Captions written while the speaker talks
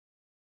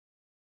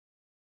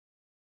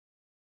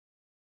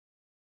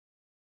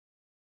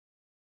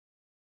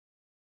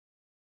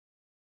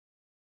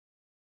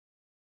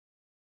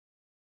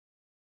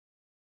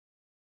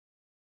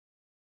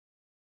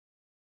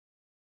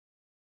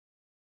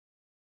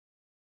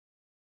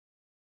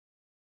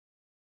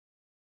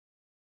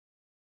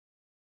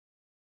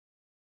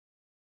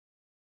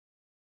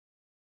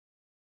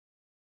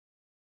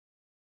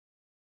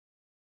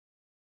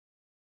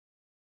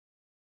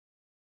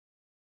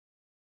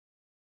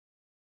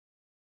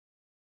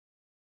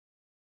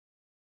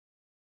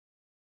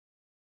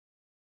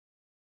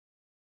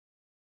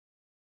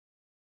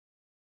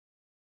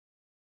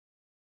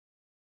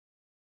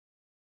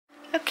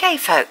Okay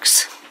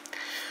folks,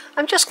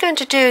 I'm just going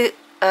to do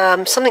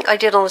something I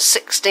did on the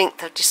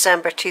 16th of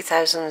December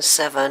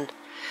 2007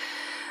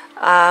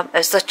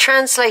 as the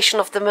translation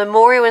of the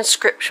memorial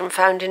inscription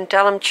found in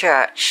Dalham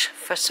Church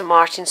for Sir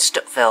Martin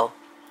Stuteville.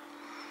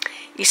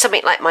 He's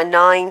something like my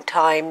 9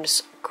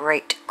 times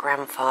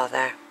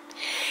great-grandfather,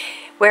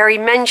 where he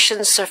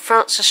mentions Sir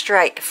Francis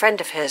Drake, a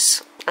friend of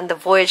his, and the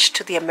voyage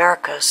to the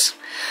Americas.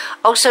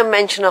 Also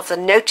mention of the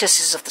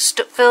notices of the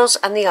Stutevilles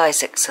and the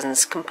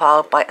Isaacsons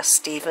compiled by a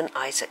Stephen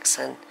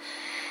Isaacson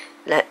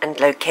and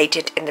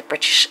located in the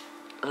British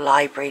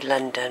Library,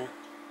 London.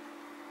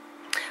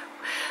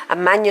 A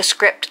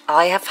manuscript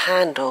I have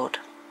handled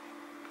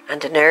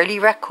and an early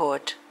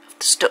record of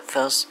the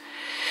Stutevilles,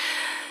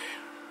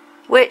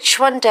 which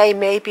one day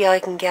maybe I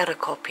can get a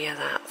copy of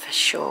that for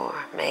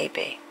sure,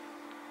 maybe.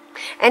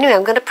 Anyway,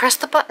 I'm going to press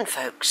the button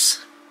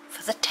folks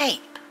for the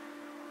tape.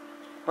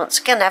 Once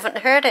again, I haven't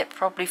heard it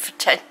probably for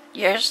 10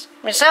 years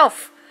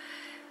myself.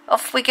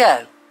 Off we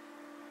go.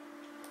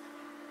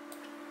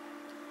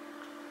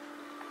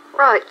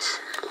 Right,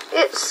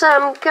 it's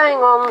going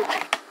on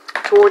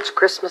towards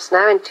Christmas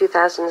now in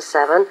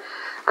 2007.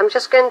 I'm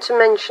just going to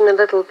mention a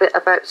little bit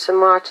about Sir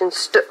Martin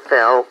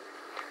Stuteville,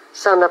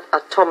 son of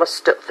Thomas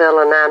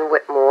Stuteville and Anne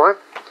Whitmore,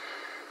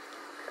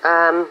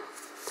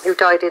 who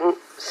died in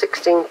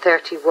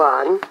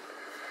 1631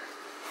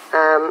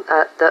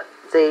 at the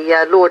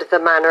Lord of the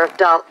Manor of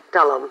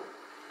Dalham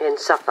in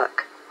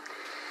Suffolk.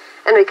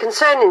 Anyway,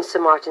 concerning Sir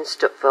Martin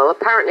Stuteville,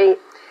 apparently,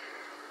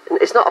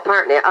 it's not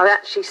apparently, I've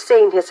actually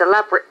seen his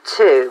elaborate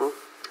tomb,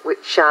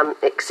 which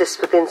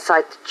exists within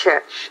inside the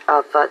church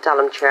of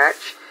Dalham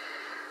Church,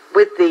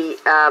 with the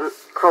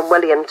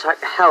Cromwellian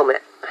type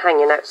helmet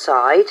hanging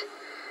outside.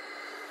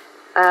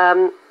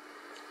 I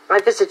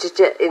visited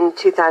it in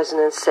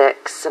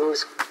 2006 and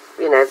was,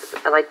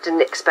 and I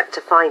didn't expect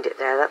to find it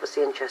there. That was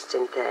the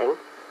interesting thing.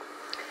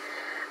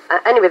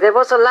 Anyway, there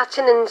was a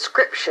Latin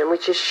inscription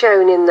which is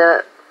shown in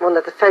one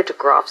of the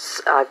photographs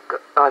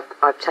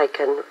I've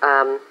taken,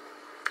 and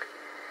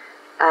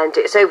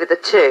it's over the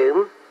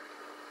tomb.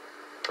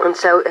 And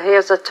so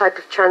here's a type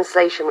of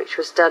translation which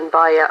was done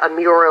by a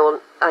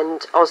Muriel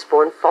and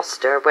Osborne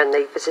Foster when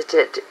they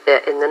visited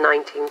it in the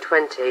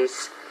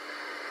 1920s.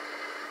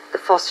 The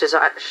Fosters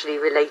are actually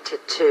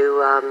related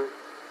to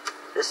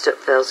the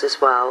Stutevilles as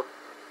well.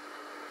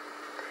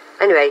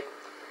 Anyway,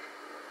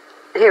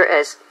 here it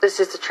is. This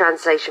is the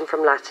translation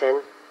from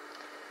Latin.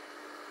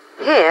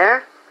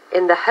 Here,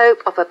 in the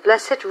hope of a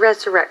blessed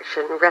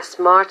resurrection, rests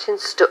Martin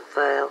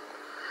Stuteville,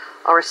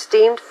 our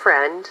esteemed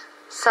friend,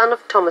 son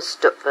of Thomas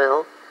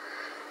Stuteville,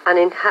 an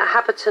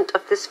inhabitant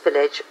of this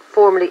village,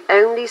 formerly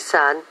only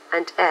son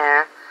and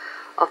heir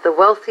of the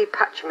wealthy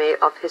patrimony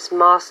of his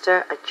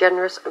master, a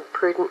generous and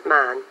prudent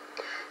man,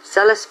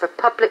 zealous for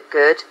public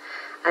good,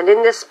 and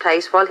in this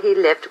place while he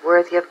lived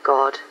worthy of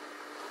God.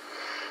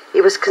 He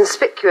was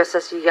conspicuous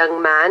as a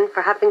young man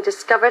for having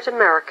discovered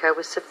America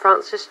with Sir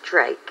Francis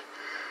Drake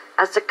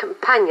as the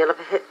companion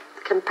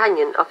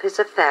of his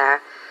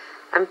affair,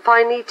 and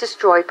finally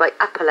destroyed by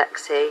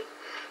apoplexy.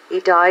 He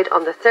died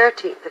on the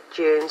 13th of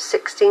June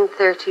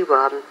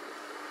 1631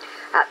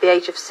 at the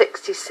age of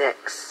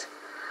 66,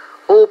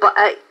 all but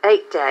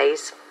 8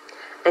 days,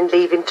 and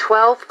leaving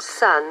 12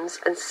 sons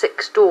and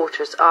 6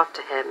 daughters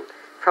after him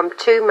from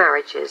 2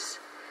 marriages,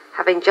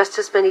 having just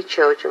as many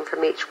children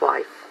from each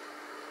wife.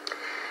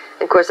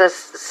 And of course, as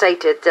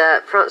stated,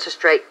 Francis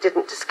Drake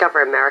didn't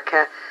discover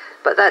America,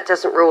 but that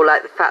doesn't rule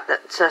out the fact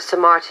that Sir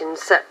Martin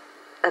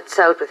had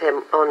sailed with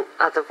him on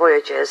other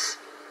voyages.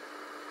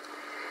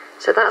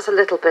 So that's a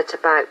little bit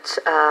about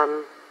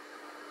Sir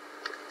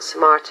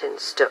Martin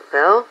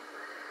Stuteville.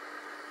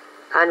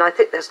 And I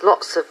think there's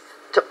lots of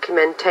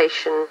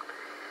documentation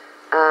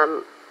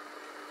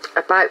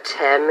about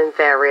him in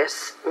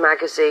various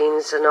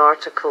magazines and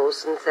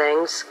articles and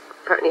things.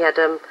 Apparently he had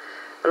a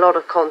lot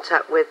of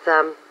contact with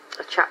a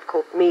chap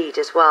called Mead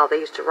as well. They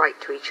used to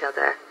write to each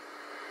other.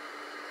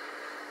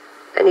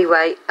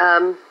 Anyway,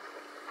 I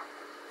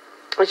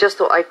just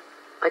thought I'd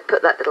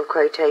put that little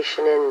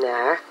quotation in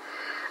there.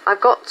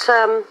 I've got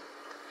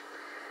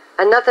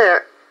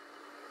another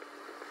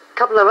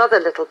couple of other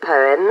little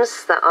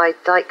poems that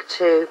I'd like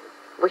to,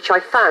 which I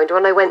found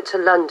when I went to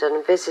London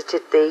and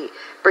visited the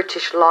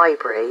British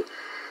Library.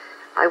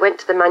 I went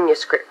to the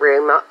manuscript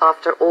room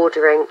after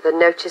ordering the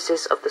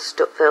notices of the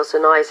Stutevilles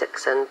and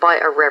Isaacson by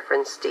a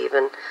Rev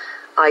Stephen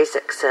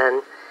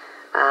Isaacson.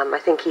 I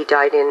think he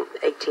died in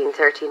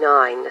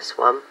 1839, this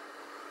one.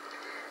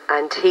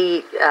 And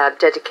he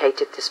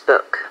dedicated this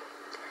book,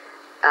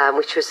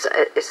 which was,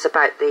 it's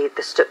about the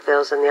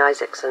Stutevilles and the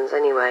Isaacsons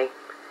anyway.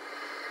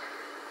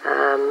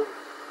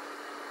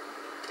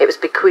 It was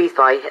bequeathed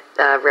by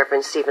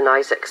Rev Stephen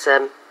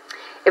Isaacson.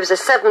 It was a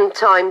 7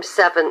 times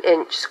 7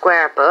 inch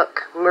square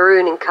book,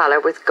 maroon in colour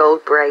with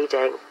gold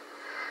braiding.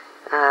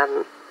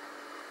 About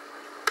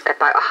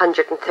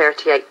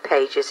 138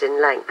 pages in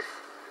length.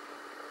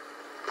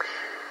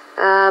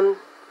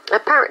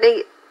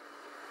 Apparently,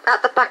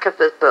 at the back of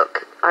the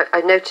book,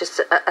 I noticed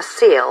a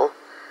seal,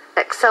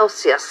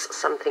 Excelsius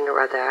something or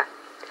other.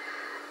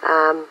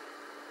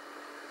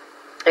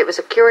 It was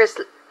a curious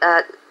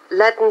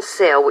leaden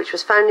seal which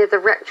was found near the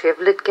rectory of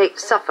Lydgate,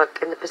 Suffolk,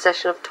 in the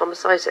possession of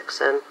Thomas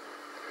Isaacson.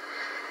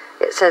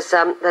 It says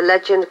the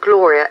legend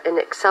Gloria in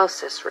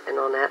Excelsis written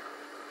on it.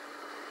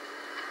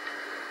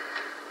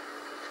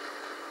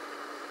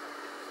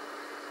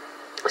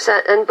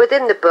 So, and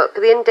within the book,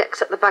 the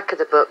index at the back of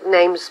the book,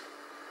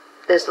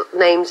 there's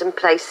names and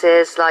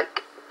places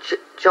like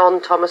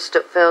John Thomas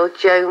Stuteville,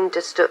 Joan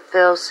de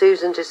Stuteville,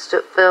 Susan de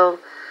Stuteville,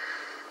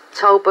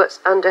 Talbots,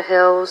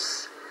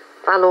 Underhills,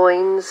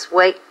 Valoins,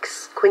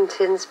 Wakes,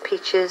 Quintins,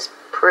 Peaches,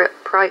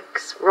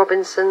 Prikes,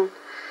 Robinson,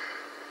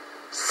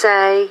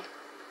 Say,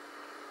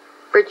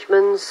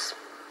 Bridgmans,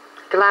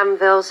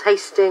 Glanvilles,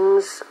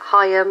 Hastings,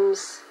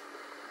 Hyams,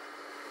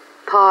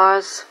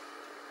 Parrs,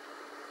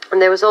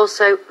 and there was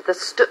also the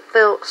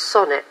Stuteville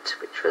Sonnet,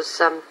 which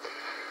was,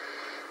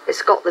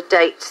 it's got the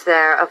date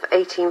there of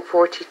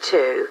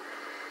 1842.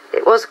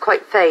 It was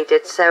quite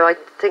faded, so I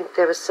think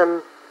there was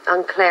some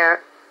unclear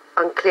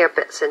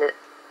bits in it.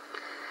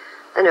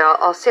 Anyway,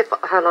 I'll see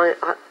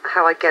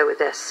how I go with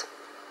this.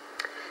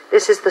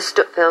 This is the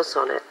Stuteville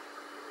Sonnet.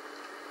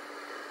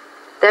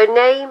 Their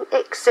name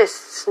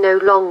exists no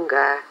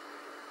longer,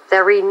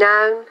 their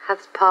renown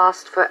hath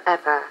passed for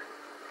ever.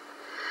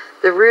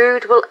 The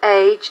rude will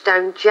age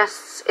down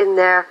jests in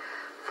their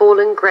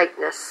fallen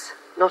greatness,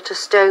 not a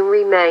stone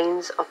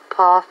remains of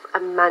path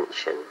and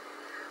mansion,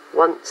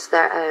 once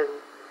their own.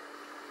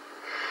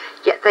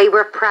 Yet they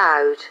were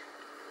proud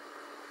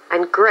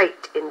and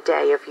great in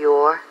day of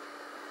yore.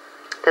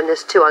 Then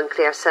there's two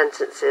unclear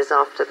sentences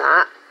after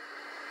that.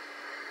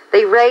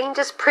 They reigned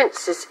as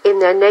princes in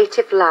their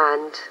native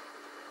land.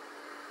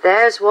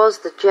 Theirs was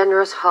the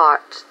generous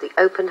heart, the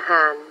open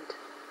hand.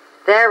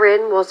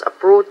 Therein was a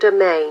broad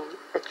domain,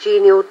 a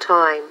genial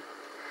time,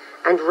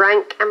 and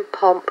rank and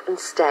pomp and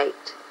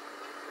state.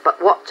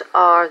 But what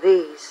are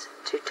these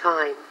to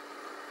time?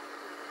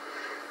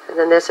 And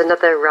then there's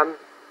another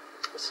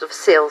sort of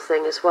seal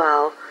thing as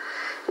well.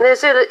 And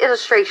there's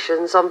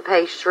illustrations on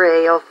page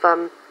 3 of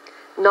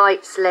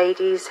knights,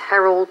 ladies,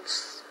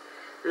 heralds,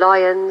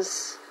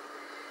 lions,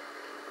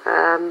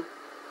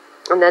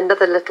 and then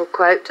another little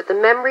quote: the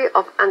memory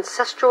of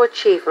ancestral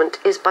achievement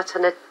is but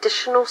an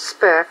additional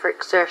spur for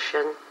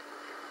exertion.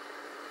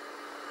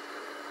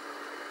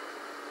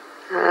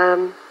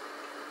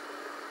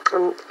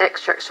 And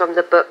extracts from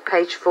the book,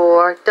 page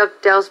 4.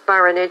 Dugdale's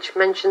baronage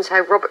mentions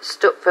how Robert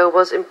Stuteville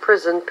was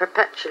imprisoned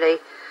perpetually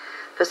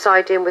for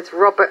siding with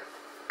Robert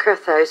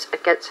Curthose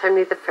against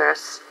Henry I,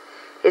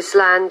 his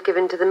land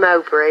given to the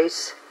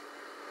Mowbrays.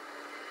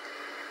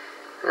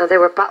 There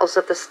were battles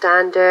of the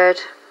Standard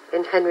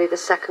in Henry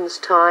II's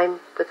time,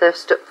 with the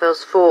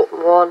Stutevilles fought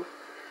and won.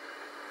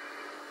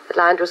 The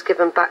land was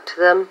given back to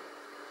them.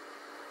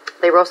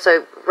 They were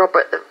also,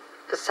 Robert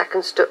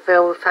II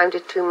Stuteville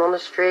founded 2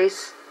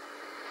 monasteries.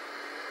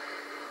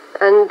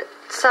 And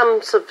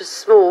some sort of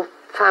small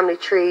family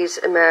trees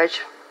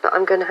emerge, but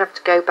I'm going to have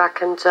to go back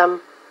and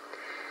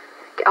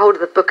get hold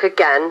of the book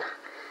again.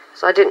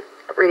 So I didn't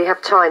really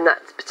have time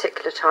that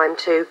particular time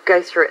to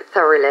go through it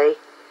thoroughly.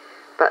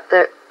 But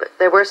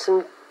there were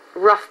some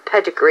rough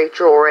pedigree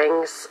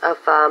drawings of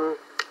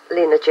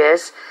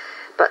lineages,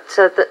 but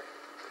the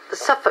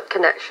Suffolk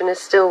connection is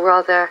still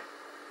rather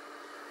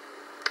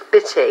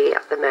bitty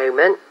at the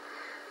moment,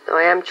 though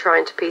I am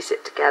trying to piece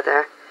it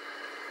together.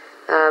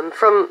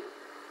 From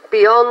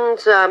beyond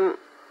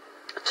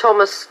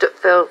Thomas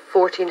Stuteville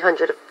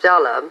 1400 of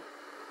Dalham,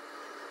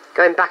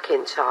 going back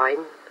in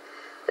time,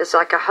 there's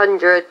like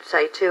 100,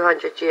 say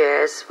 200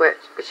 years,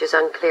 which is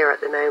unclear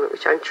at the moment,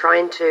 which I'm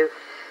trying to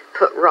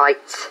put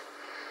right.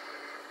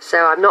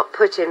 So I'm not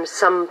putting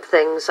some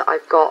things that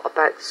I've got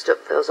about the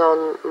Stutevilles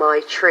on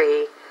my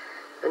tree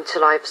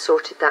until I've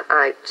sorted that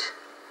out.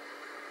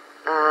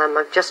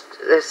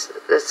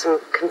 There's some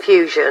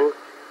confusion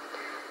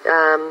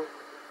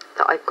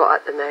that I've got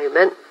at the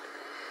moment,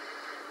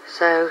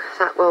 so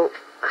that will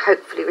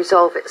hopefully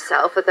resolve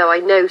itself. Although I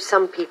know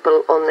some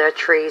people on their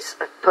trees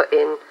have put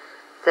in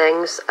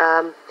things,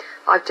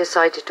 I've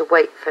decided to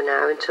wait for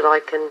now until I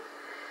can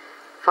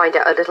find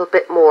out a little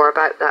bit more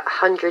about that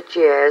 100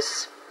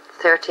 years,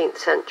 13th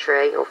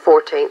century or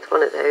 14th,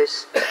 one of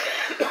those,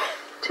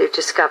 to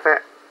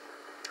discover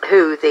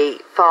who the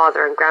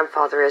father and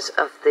grandfather is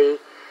of the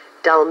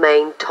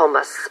Dalmain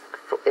Thomas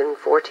in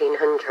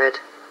 1400.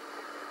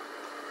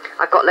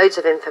 I've got loads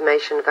of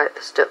information about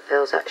the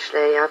Stutevilles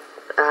actually. I've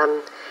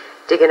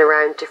digging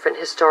around different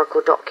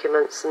historical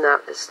documents and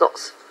that. There's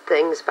lots of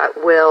things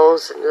about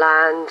wills and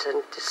land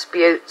and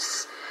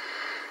disputes,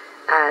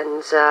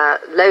 and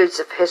loads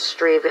of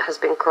history has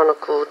been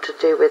chronicled to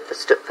do with the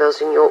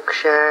Stutevilles in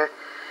Yorkshire,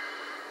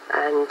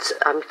 and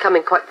I'm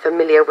becoming quite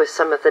familiar with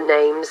some of the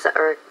names that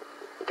are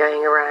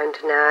going around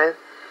now.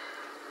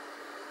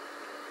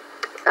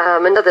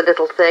 Another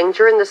little thing,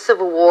 during the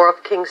Civil War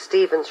of King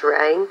Stephen's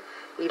reign,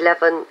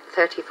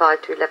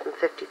 1135 to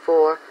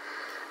 1154,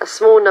 a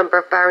small number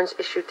of barons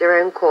issued their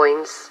own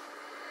coins,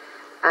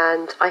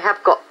 and I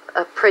have got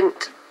a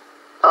print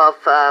of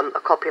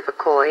a copy of a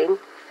coin.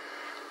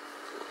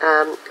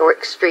 or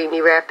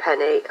extremely rare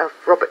penny of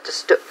Robert de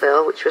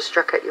Stuteville, which was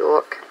struck at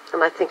York,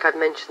 and I think I've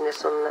mentioned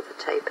this on another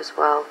tape as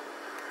well.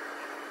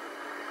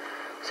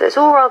 So it's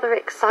all rather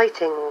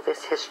exciting, all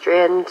this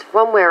history, and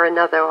one way or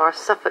another our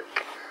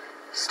Suffolk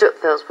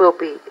Stutevilles will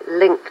be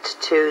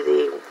linked to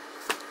the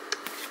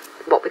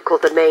what we call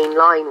the main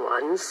line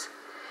ones,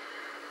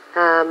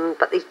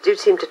 but they do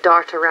seem to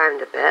dart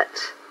around a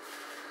bit.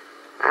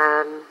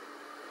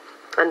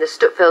 And the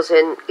Stutevilles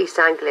in East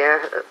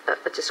Anglia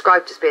are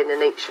described as being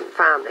an ancient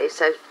family,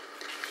 so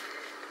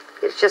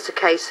it's just a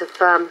case of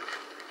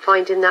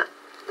finding that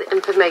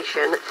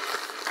information.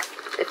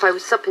 If I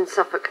was up in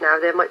Suffolk now,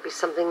 there might be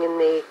something in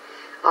the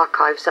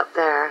archives up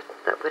there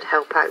that would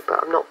help out,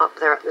 but I'm not up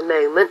there at the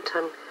moment.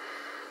 I'm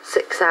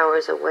 6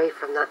 hours away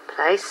from that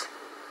place.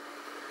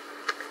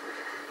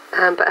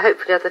 But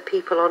hopefully other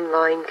people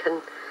online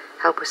can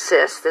help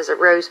assist. There's a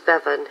Rose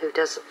Bevan who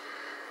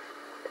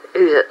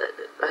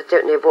I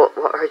don't know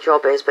what her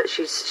job is, but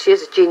she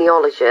is a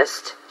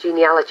genealogist,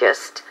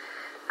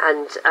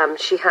 and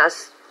she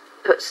has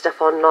put stuff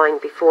online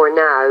before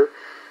now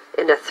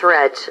in a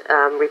thread,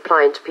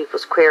 replying to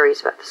people's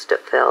queries about the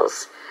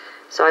Stutevilles.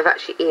 So I've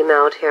actually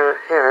emailed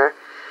her,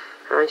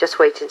 and I'm just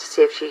waiting to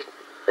see if she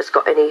has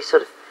got any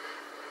sort of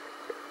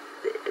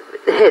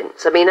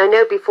hints. I mean, I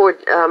know before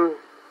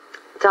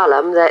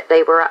Dalham that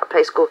they were at a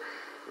place called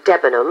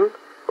Debenham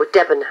or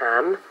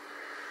Debenham,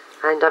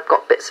 and I've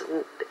got bits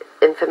of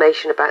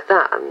information about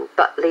that. And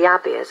Butley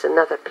Abbey is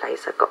another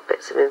place I've got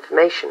bits of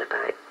information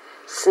about,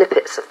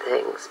 snippets of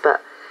things.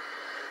 But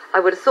I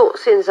would have thought,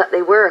 since that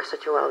they were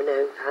such a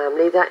well-known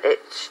family, that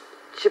it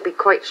should be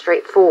quite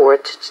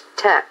straightforward to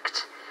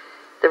detect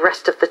the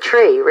rest of the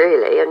tree,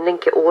 really, and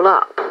link it all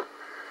up.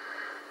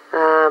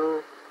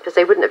 Because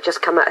they wouldn't have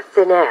just come out of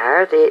thin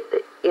air.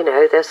 You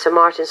know, there's Sir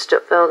Martin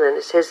Stuteville, and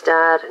there's his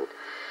dad, and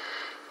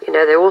you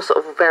know, they're all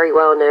sort of very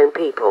well-known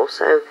people.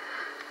 So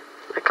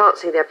I can't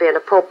see there being a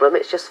problem.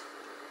 It's just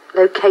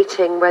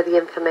locating where the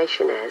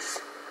information is.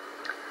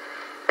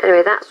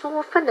 Anyway, that's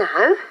all for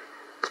now.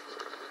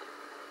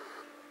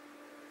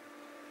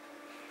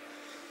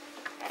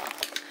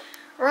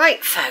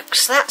 Right,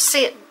 folks, that's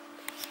it.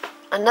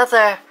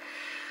 Another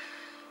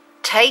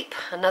tape,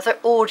 another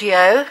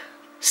audio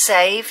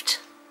saved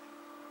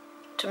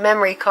to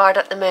memory card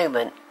at the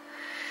moment.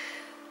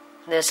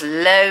 And there's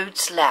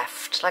loads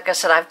left. Like I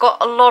said, I've got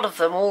a lot of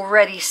them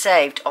already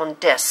saved on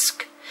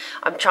disc.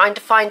 I'm trying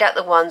to find out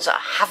the ones that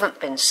haven't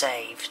been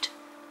saved,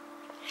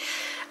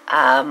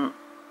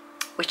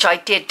 which I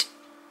did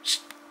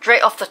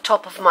straight off the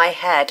top of my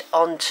head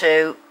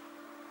onto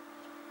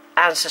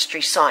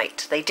Ancestry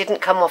site. They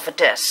didn't come off a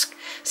disc.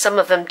 Some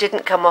of them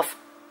didn't come off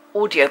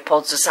audio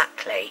pods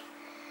exactly.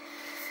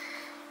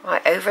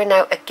 Right, over and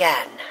out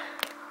again.